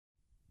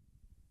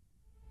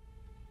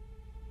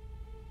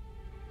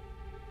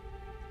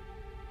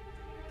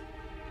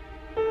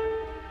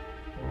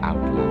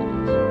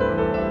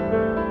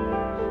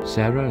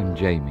Sarah and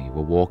Jamie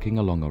were walking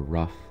along a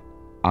rough,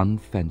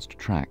 unfenced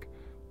track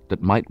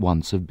that might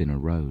once have been a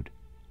road.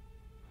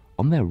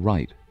 On their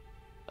right,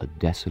 a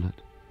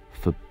desolate,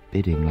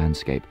 forbidding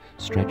landscape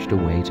stretched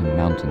away to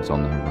mountains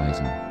on the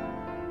horizon.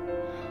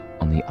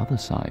 On the other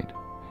side,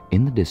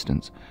 in the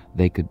distance,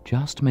 they could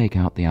just make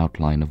out the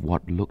outline of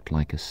what looked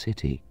like a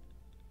city.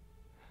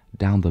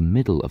 Down the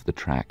middle of the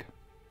track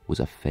was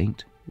a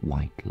faint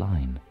white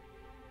line.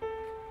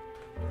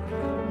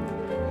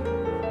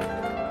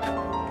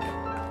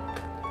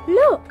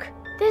 Look!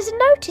 There's a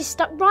notice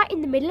stuck right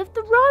in the middle of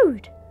the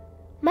road.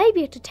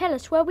 Maybe it'll tell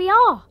us where we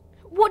are.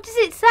 What does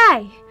it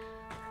say?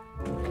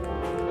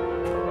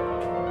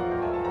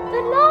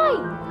 The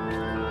line!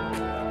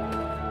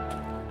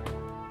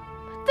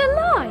 The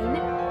line?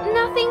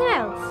 Nothing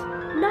else?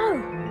 No,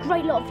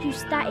 great lot of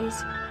use that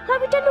is.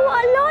 Like we don't know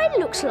what a line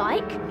looks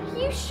like. Are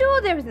you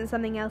sure there isn't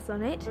something else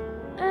on it?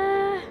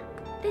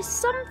 There's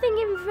something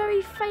in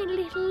very faint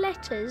little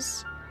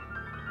letters.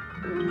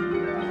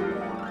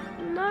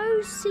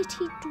 No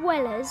city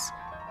dwellers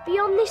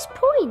beyond this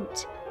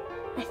point.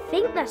 I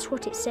think that's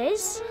what it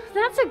says.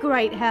 That's a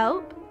great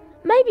help.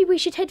 Maybe we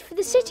should head for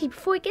the city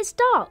before it gets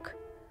dark.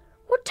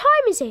 What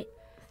time is it?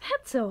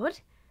 That's odd.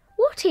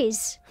 What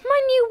is?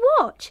 My new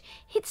watch.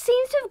 It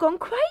seems to have gone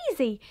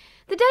crazy.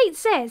 The date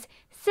says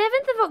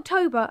 7th of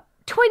October,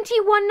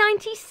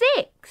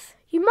 2196.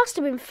 You must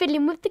have been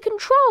fiddling with the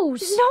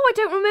controls. No, I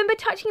don't remember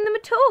touching them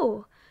at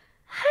all.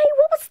 Hey,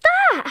 what was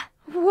that?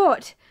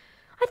 What?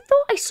 I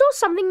thought I saw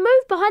something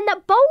move behind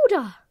that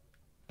boulder.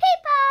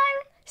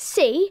 Peepo!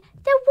 See,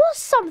 there was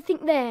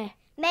something there.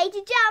 Made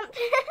you jump.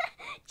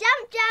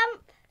 Jump,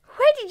 jump.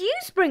 Where did you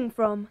spring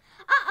from?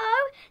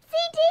 Uh-oh,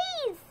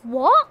 CDs.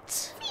 What?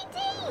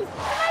 CDs. From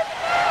over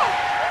there.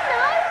 You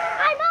know,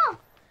 I'm off.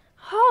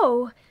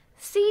 Oh,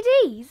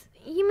 CDs?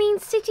 You mean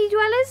city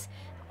dwellers?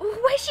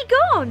 Where's she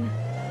gone?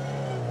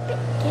 Bit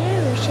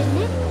garish,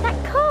 isn't it?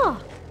 That car.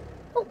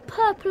 All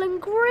purple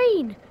and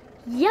green.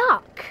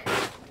 Yuck.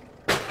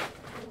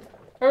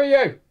 Who are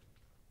you?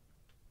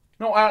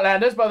 Not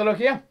Outlanders by the look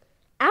of you.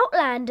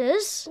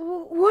 Outlanders?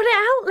 What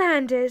are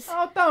Outlanders?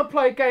 Oh, don't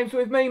play games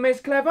with me,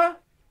 Miss Clever.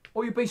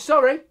 Or you'd be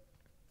sorry.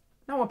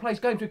 No one plays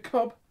games with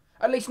Cobb.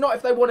 At least not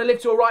if they want to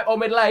live to a ripe old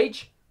middle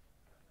age.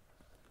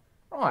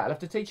 Right, I'll have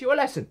to teach you a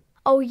lesson.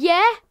 Oh,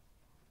 yeah?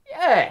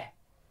 Yeah.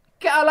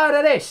 Get a load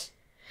of this.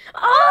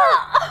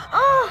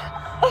 Oh,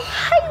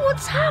 hey,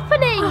 what's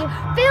happening?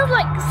 Feels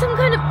like some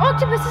kind of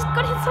octopus has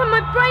got inside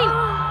my brain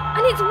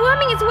and it's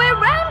worming its way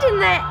around in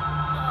there.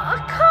 I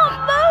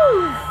can't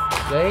move.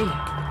 See?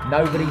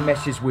 Nobody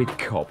messes with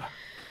Cobb.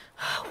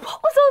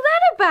 What was all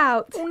that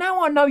about? Well,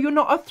 now I know you're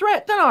not a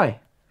threat, don't I?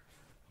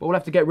 But we'll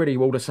have to get rid of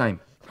you all the same.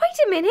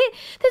 Wait a minute.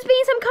 There's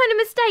been some kind of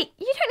mistake.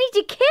 You don't need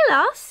to kill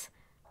us.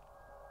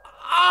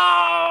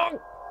 Oh,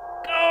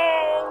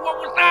 what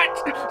was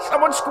that?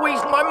 Someone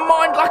squeezed my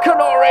mind like an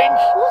orange.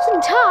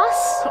 Wasn't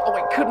us. Oh,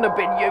 it couldn't have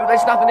been you.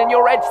 There's nothing in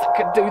your heads that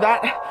could do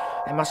that.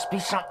 There must be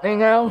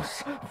something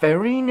else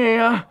very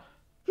near.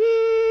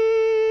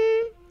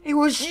 It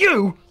was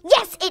you.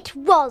 Yes, it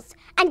was.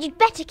 And you'd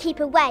better keep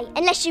away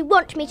unless you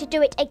want me to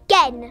do it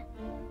again.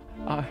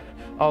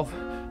 I'll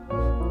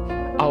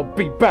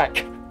be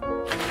back.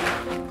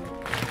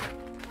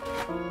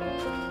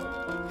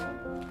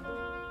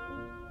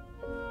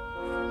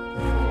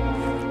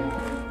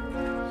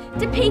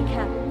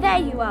 Topeka, there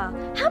you are.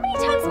 How many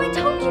times have I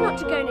told you not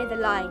to go near the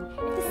line?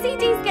 If the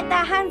CDs get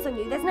their hands on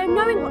you, there's no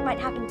knowing what might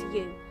happen to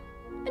you.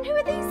 And who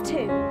are these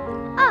two?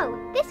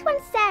 Oh, this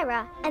one's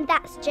Sarah, and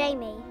that's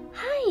Jamie.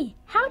 Hey,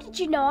 how did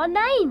you know our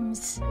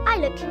names? I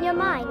looked in your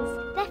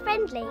minds. They're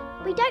friendly.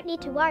 We don't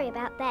need to worry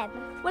about them.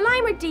 Well,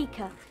 I'm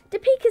Radika,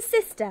 Topeka's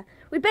sister.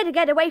 We'd better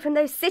get away from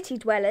those city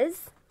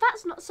dwellers.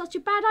 That's not such a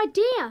bad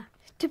idea.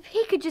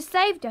 Topeka just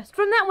saved us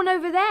from that one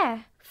over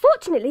there.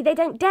 Fortunately, they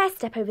don't dare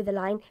step over the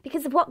line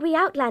because of what we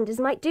Outlanders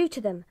might do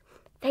to them.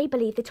 They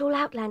believe that all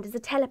Outlanders are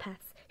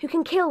telepaths who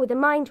can kill with a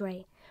mind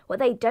ray. What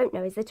they don't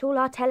know is that all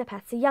our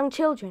telepaths are young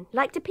children,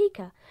 like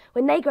Topeka.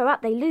 When they grow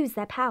up, they lose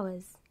their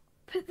powers.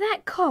 But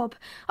that Cobb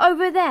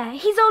over there,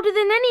 he's older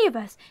than any of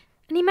us,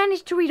 and he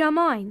managed to read our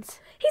minds.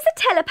 He's a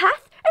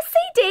telepath? A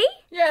CD?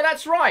 Yeah,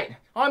 that's right.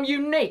 I'm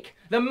unique,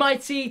 the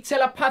mighty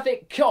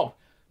telepathic Cobb.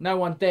 No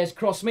one dares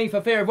cross me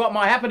for fear of what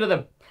might happen to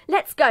them.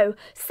 Let's go.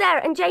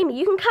 Sarah and Jamie,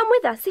 you can come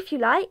with us if you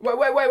like.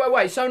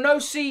 Wait. So no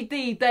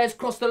CD dares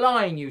cross the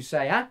line, you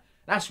say, huh?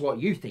 That's what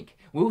you think.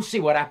 We'll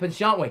see what happens,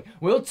 shan't we?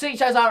 We'll teach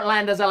those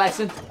Outlanders a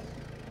lesson.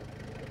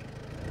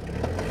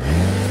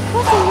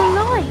 Crossing the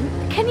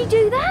line? Can he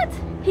do that?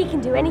 He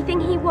can do anything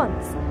he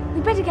wants.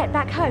 We'd better get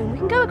back home. We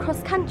can go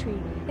across country.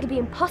 It'll be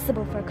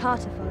impossible for a car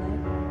to follow.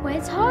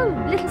 Where's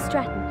home? Little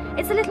Stratton.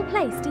 It's a little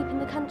place deep in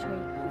the country.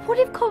 What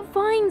if Cobb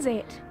finds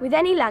it? With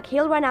any luck,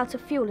 he'll run out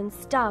of fuel and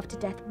starve to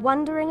death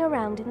wandering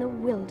around in the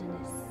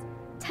wilderness.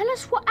 Tell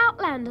us what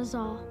Outlanders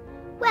are.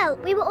 Well,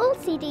 we were all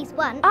CDs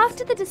once.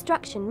 After the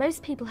destruction,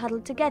 most people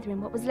huddled together in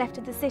what was left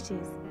of the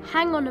cities.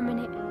 Hang on a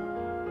minute.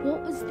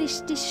 What was this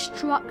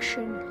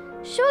destruction?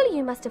 Surely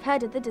you must have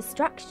heard of the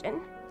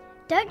destruction.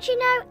 Don't you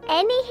know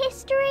any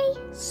history?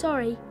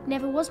 Sorry,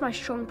 never was my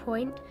strong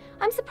point.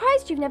 I'm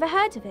surprised you've never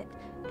heard of it.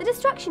 The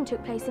destruction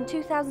took place in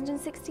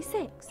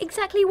 2066.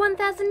 Exactly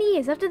 1,000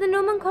 years after the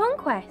Norman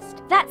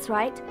Conquest. That's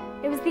right.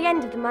 It was the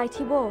end of the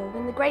mighty war,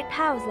 when the great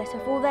powers let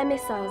off all their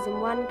missiles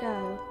in one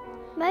go.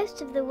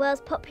 Most of the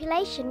world's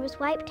population was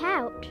wiped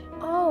out.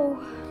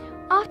 Oh.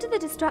 After the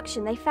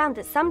destruction, they found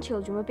that some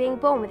children were being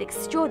born with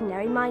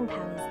extraordinary mind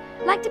powers.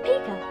 Like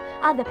Topeka,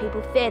 other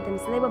people feared them,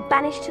 so they were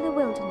banished to the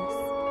wilderness.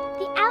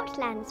 The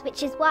Outlands,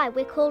 which is why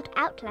we're called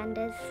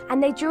Outlanders.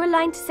 And they drew a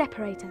line to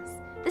separate us.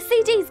 The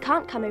CDs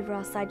can't come over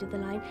our side of the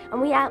line, and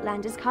we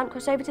Outlanders can't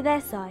cross over to their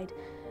side.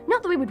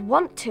 Not that we would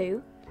want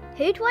to.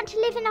 Who'd want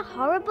to live in a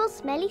horrible,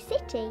 smelly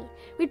city?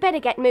 We'd better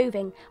get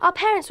moving. Our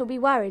parents will be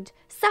worried.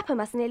 Supper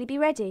must nearly be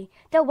ready.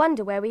 They'll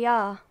wonder where we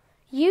are.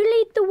 You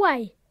lead the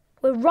way.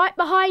 We're right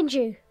behind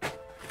you.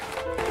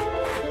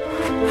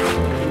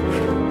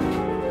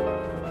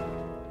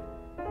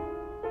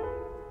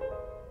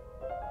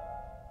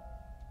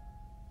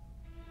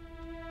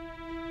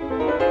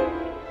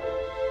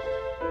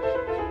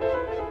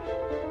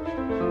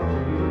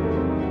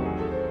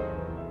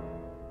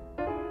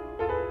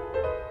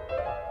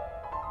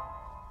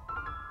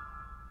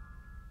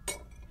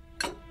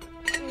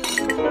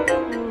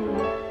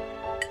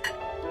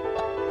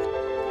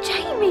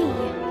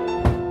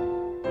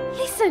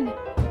 Listen!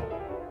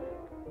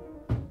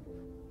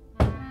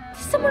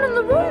 There's someone on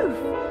the roof!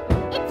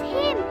 It's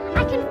him!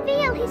 I can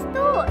feel his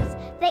thoughts.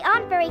 They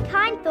aren't very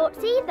kind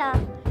thoughts either.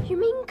 You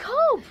mean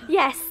Cobb?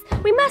 Yes,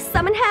 we must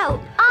summon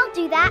help. I'll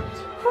do that.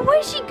 But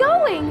where's she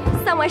going?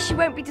 Somewhere she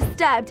won't be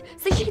disturbed,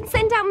 so she can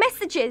send out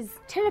messages.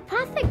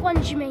 Telepathic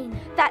ones, you mean?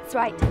 That's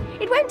right.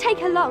 It won't take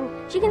her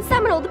long. She can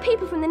summon all the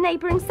people from the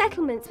neighbouring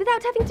settlements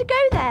without having to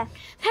go there.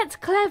 That's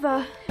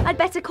clever. I'd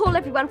better call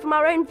everyone from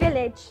our own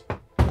village.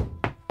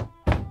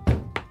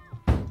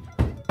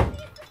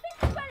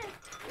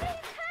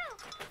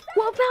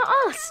 What about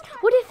us?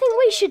 What do you think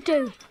we should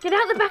do? Get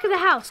out the back of the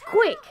house,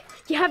 quick!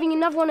 You're having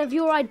another one of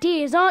your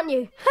ideas, aren't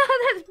you?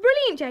 That's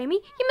brilliant,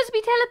 Jamie. You must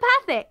be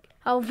telepathic.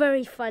 Oh,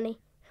 very funny.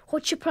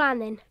 What's your plan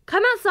then?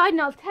 Come outside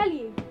and I'll tell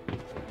you.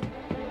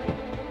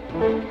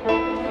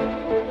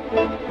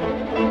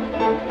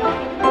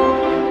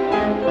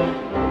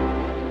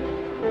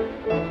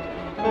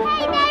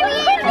 Hey, there he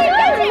is!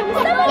 Get him!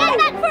 Someone get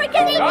that for a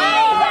gazebo!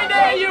 Oh,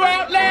 there you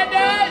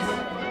Outlanders!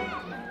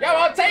 Go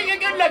on, take a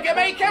good look at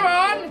me, come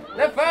on!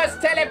 The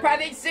first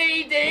telepathic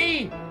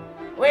CD!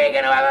 We're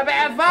going to have a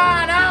bit of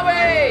fun, aren't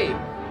we?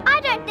 I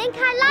don't think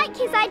I like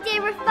his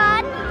idea of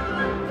fun.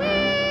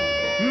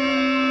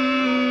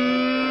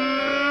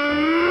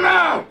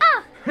 No!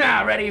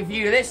 Now, ready for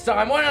you this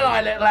time, won't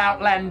I, little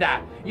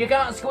Outlander? You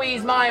can't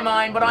squeeze my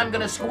mind, but I'm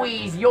going to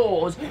squeeze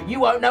yours.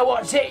 You won't know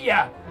what's hit you.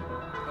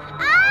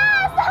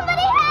 Ah!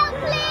 Somebody help,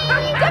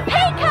 please!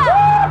 Topeka!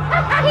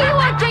 Here you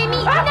are,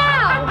 Jamie, now!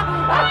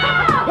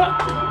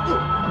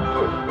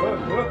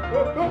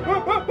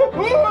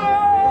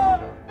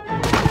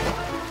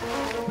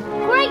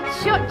 Great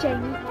shot,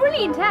 Jamie.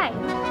 Brilliant, eh?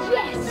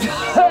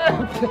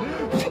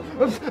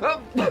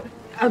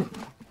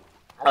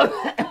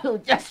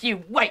 Just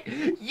you wait.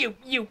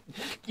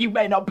 You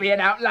may not be an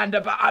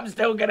Outlander, but I'm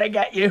still going to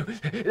get you.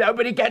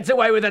 Nobody gets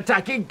away with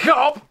attacking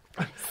Cobb.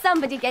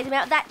 Somebody get him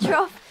out that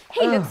trough.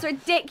 He looks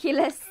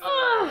ridiculous.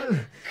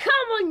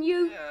 Come on,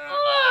 you!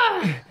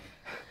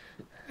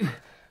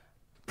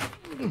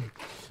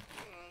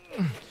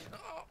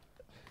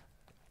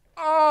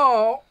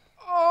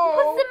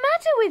 What's the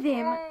matter with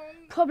him?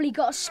 Probably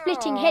got a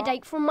splitting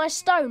headache from my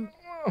stone.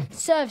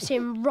 Serves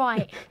him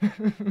right.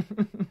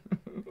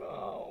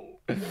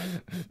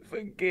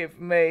 Forgive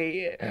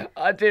me.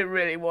 I didn't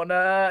really want to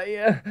hurt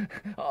you.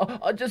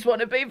 I just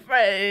want to be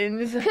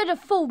friends. Could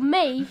have fooled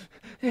me.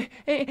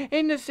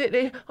 In the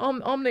city,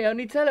 I'm the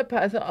only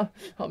telepath.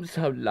 I'm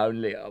so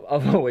lonely.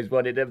 I've always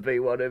wanted to be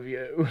one of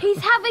you.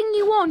 He's having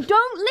you on.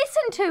 Don't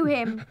listen to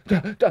him.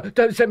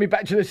 Don't send me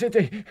back to the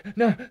city.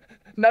 No,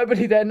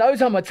 nobody there knows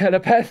I'm a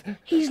telepath.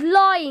 He's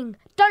lying.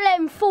 Don't let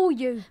him fool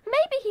you.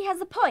 Maybe he has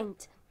a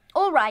point.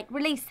 All right,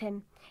 release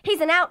him.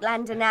 He's an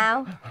Outlander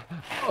now.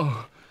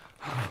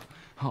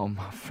 Oh,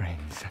 my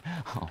friends.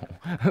 Oh,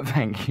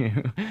 thank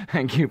you.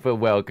 Thank you for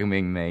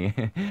welcoming me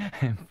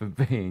and for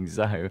being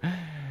so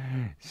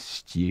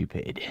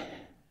stupid.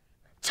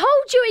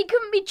 Told you he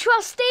couldn't be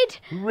trusted.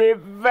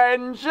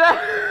 Revenge!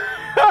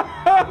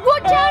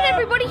 Watch out,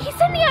 everybody. He's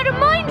sending out a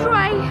mind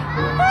ray.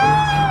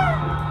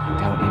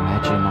 Don't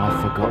imagine I've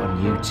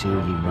forgotten you two,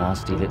 you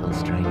nasty little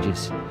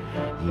strangers.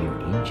 You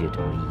injured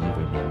me,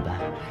 remember?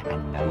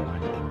 And no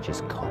one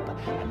injures Cobb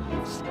and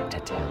lives to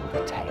tell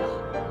the tale.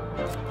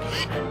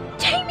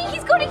 Jamie,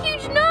 he's got a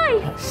huge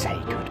knife. Say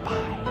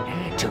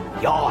goodbye to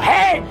your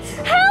heads!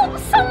 Help,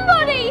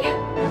 somebody!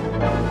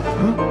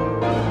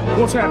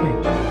 What's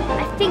happening?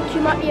 I think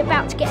you might be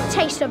about to get a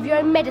taste of your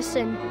own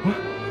medicine.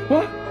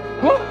 What?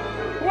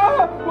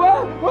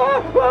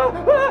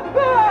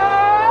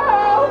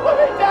 Put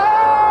me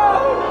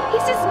down!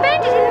 He's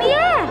suspended in the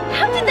air.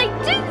 How did they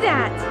do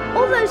that?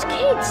 All those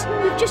kids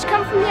who've just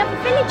come from the other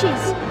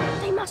villages.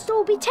 They must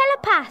all be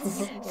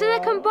telepaths. So their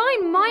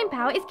combined mind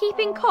power is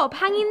keeping Cobb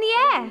hanging in the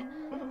air.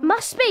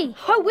 Must be.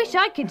 I wish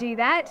I could do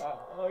that.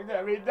 Oh,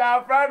 get me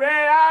down from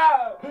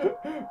here!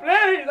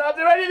 Please, I'll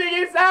do anything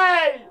you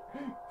say!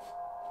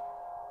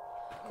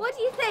 What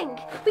do you think?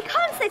 We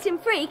can't set him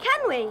free,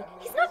 can we?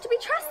 He's not to be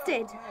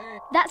trusted.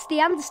 That's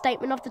the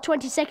understatement of the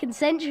 22nd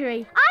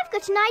century. I've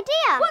got an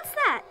idea. What's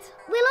that?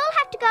 We'll all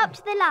have to go up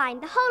to the line,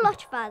 the whole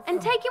lot of us.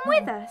 And take him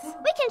with us.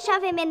 We can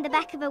shove him in the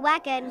back of a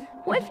wagon.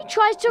 What if he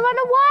tries to run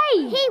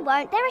away? He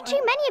won't. There are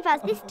too many of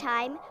us this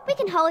time. We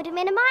can hold him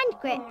in a mind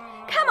grip.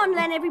 Come on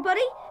then,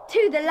 everybody.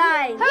 To the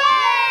line. Yay!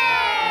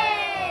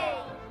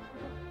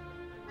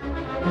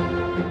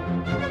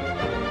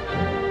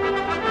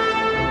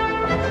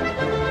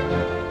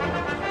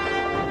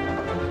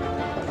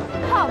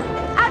 Cobb,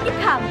 out you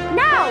come.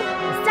 Now!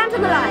 Stand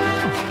on the line.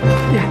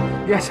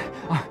 Yeah, yes,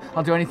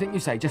 I'll do anything you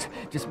say. Just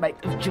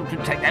make the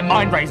children take their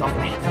mind rays off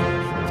me.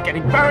 It's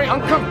getting very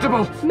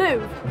uncomfortable.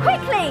 Move.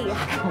 Quickly!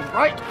 All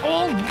right.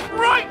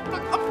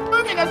 I'm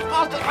moving as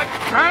fast as I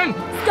can.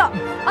 Stop.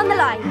 On the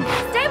line.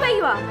 Stay where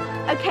you are.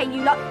 Okay,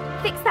 you lot.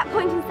 Fix that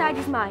point inside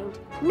his mind.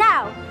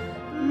 Now!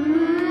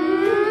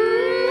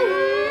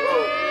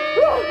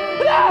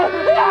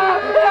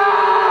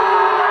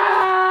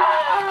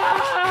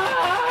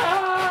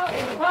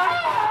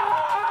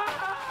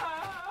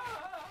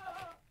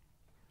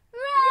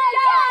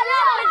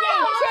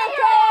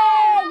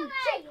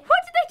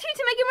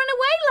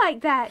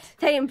 Like that.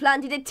 They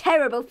implanted a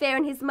terrible fear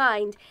in his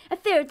mind, a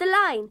fear of the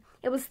line.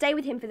 It will stay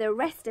with him for the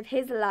rest of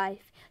his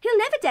life. He'll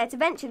never dare to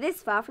venture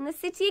this far from the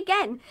city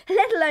again,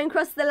 let alone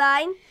cross the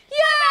line.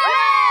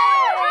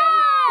 Yeah!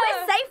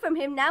 We're safe from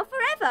him now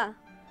forever.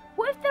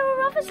 What if there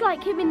are others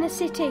like him in the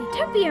city?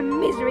 Don't be a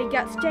misery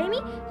guts,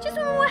 Jamie. Just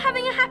when we're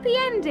having a happy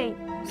ending.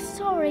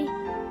 Sorry.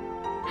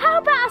 How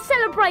about a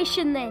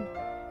celebration then?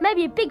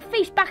 Maybe a big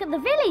feast back at the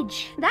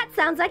village. That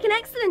sounds like an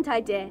excellent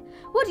idea.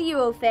 What do you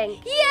all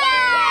think?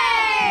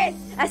 Yes!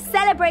 A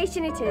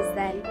celebration it is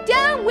then.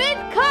 Down with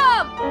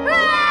Cobb!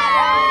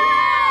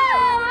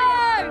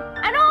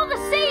 And all the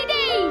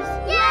CDs!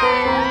 Yay!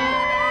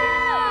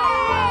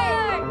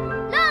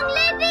 Long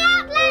live the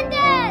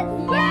Outlanders!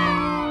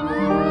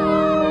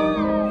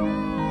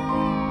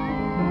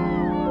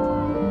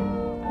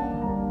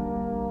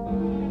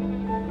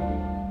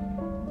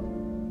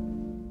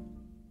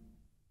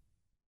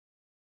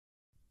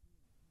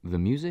 The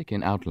music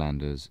in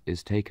Outlanders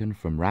is taken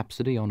from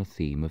Rhapsody on a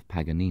Theme of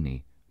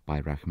Paganini by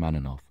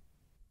Rachmaninoff.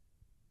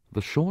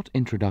 The short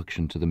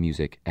introduction to the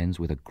music ends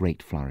with a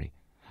great flurry,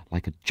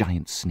 like a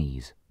giant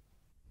sneeze.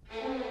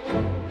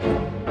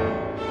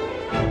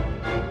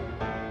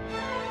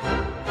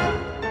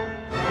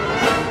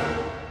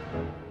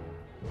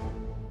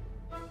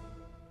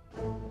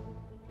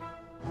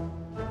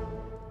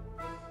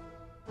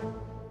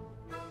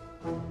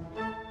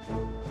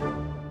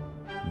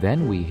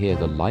 Then we hear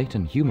the light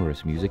and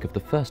humorous music of the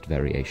first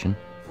variation,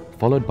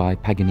 followed by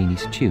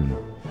Paganini's tune,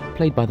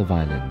 played by the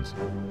violins.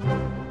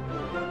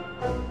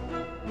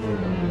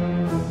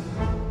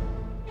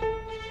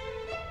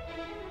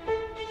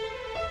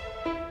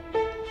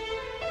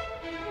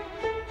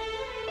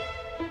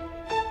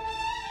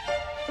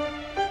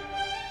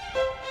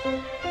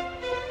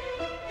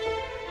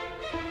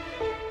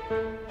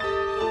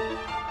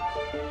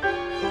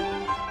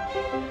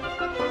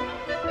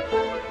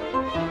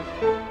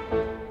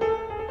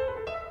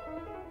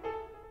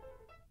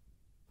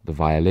 The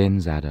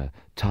violins add a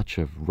touch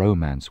of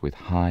romance with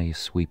high,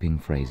 sweeping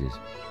phrases.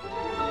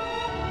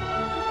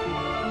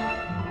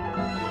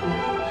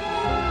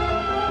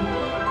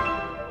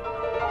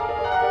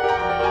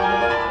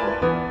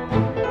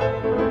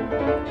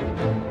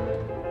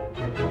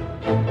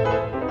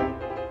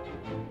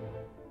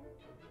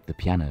 The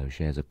piano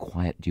shares a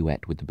quiet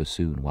duet with the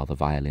bassoon while the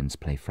violins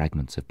play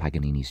fragments of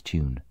Paganini's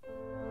tune.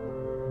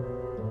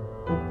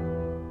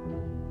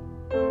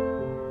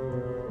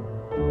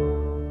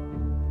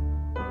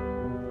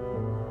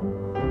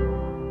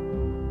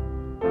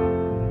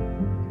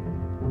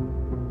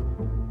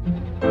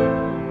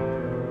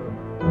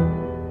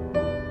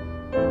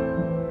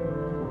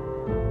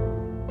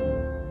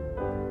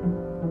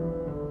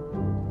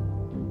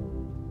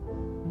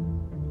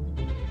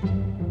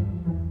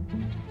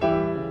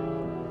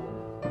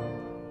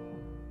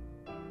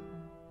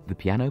 The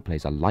piano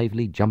plays a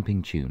lively,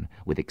 jumping tune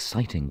with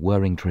exciting,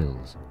 whirring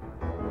trills.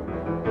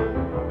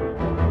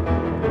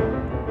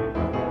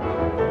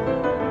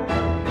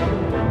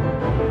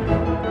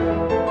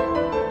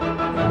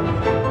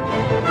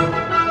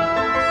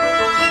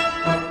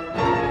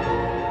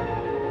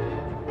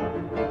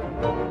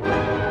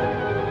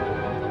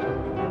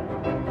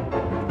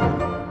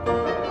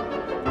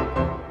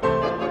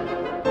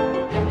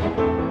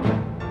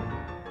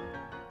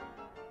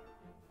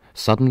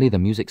 Suddenly, the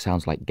music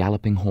sounds like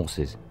galloping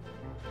horses.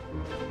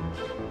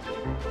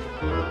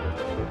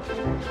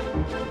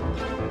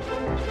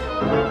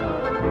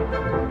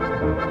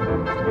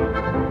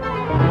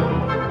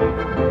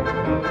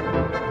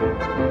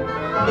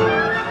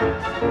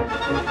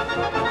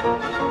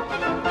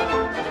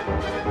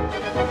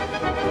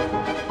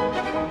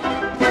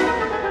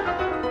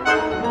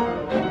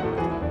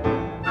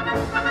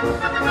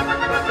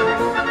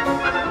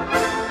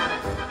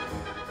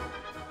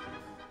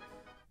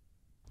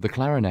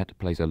 clarinet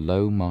plays a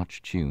low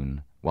march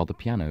tune, while the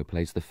piano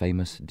plays the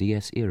famous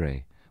Dies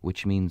Irae,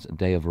 which means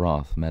Day of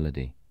Wrath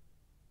melody.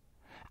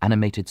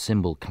 Animated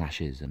cymbal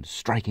clashes and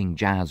striking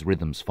jazz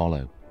rhythms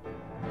follow.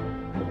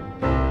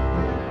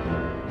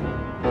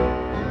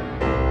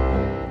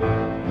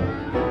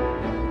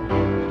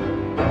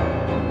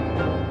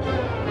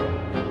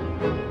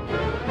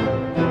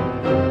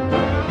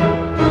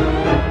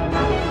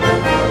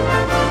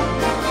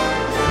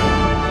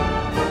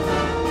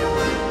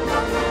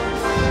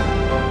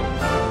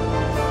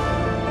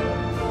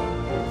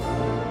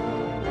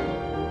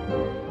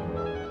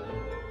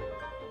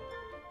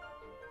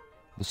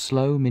 The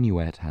slow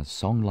minuet has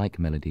song-like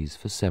melodies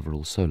for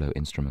several solo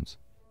instruments.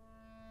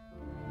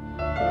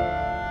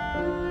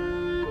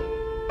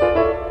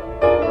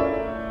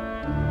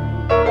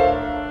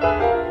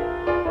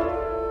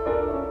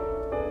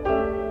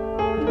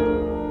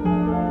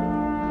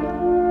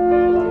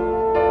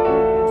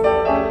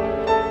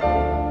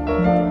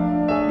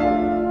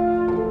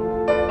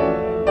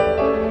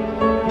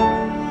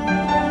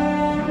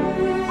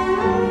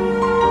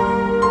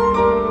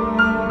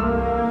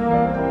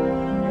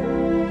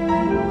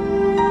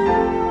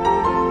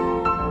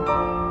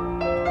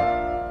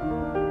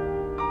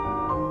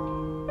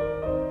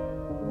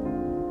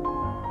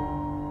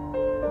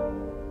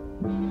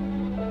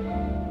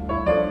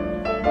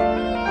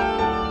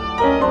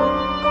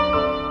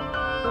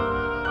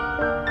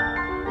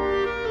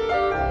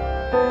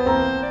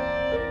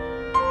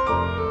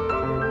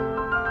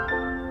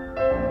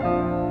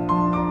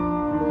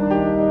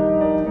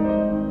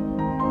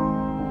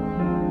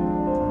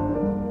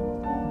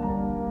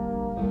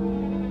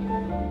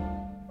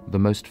 The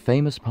most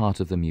famous part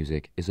of the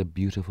music is a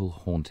beautiful,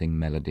 haunting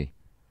melody,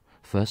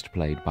 first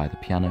played by the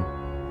piano,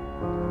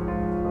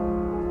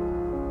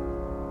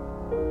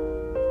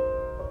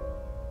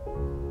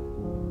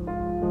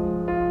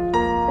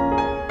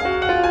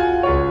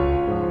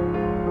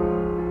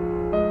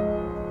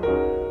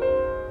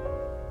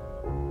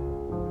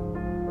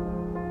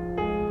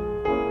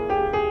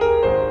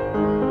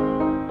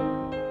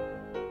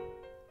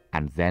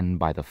 and then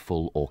by the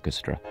full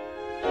orchestra.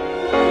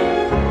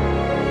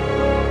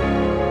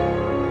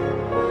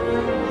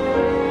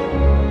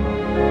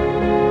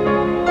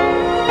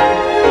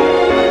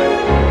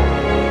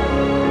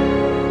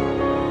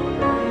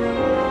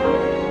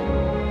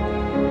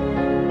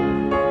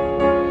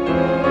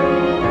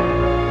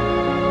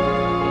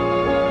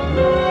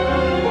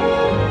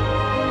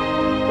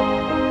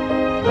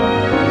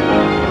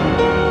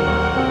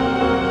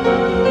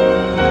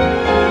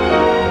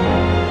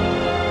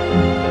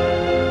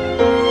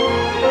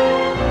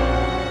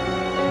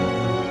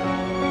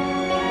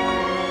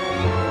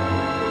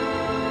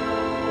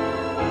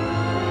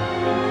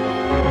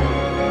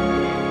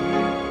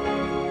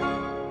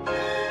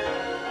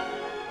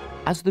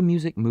 As the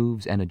music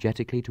moves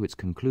energetically to its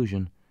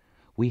conclusion,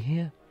 we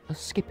hear a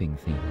skipping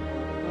theme.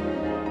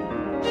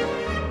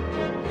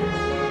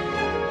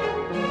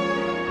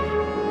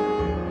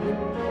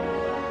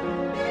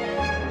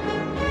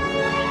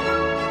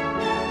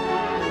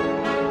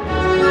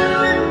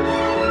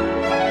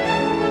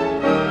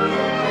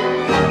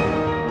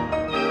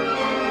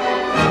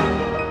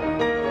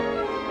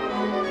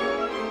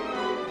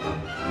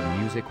 The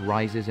music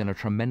rises in a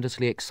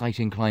tremendously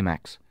exciting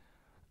climax,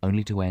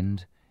 only to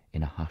end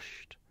in a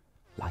hushed,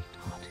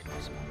 light-hearted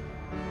whisper.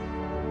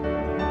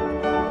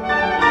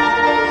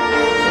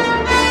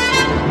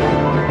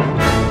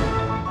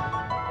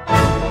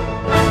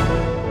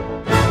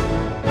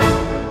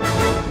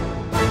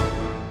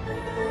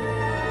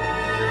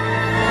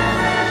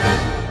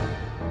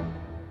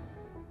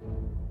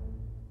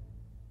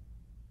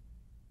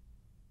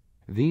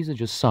 These are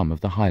just some of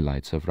the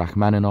highlights of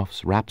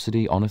Rachmaninoff's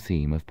Rhapsody on a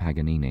Theme of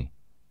Paganini.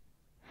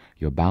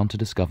 You're bound to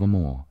discover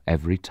more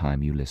every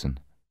time you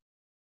listen.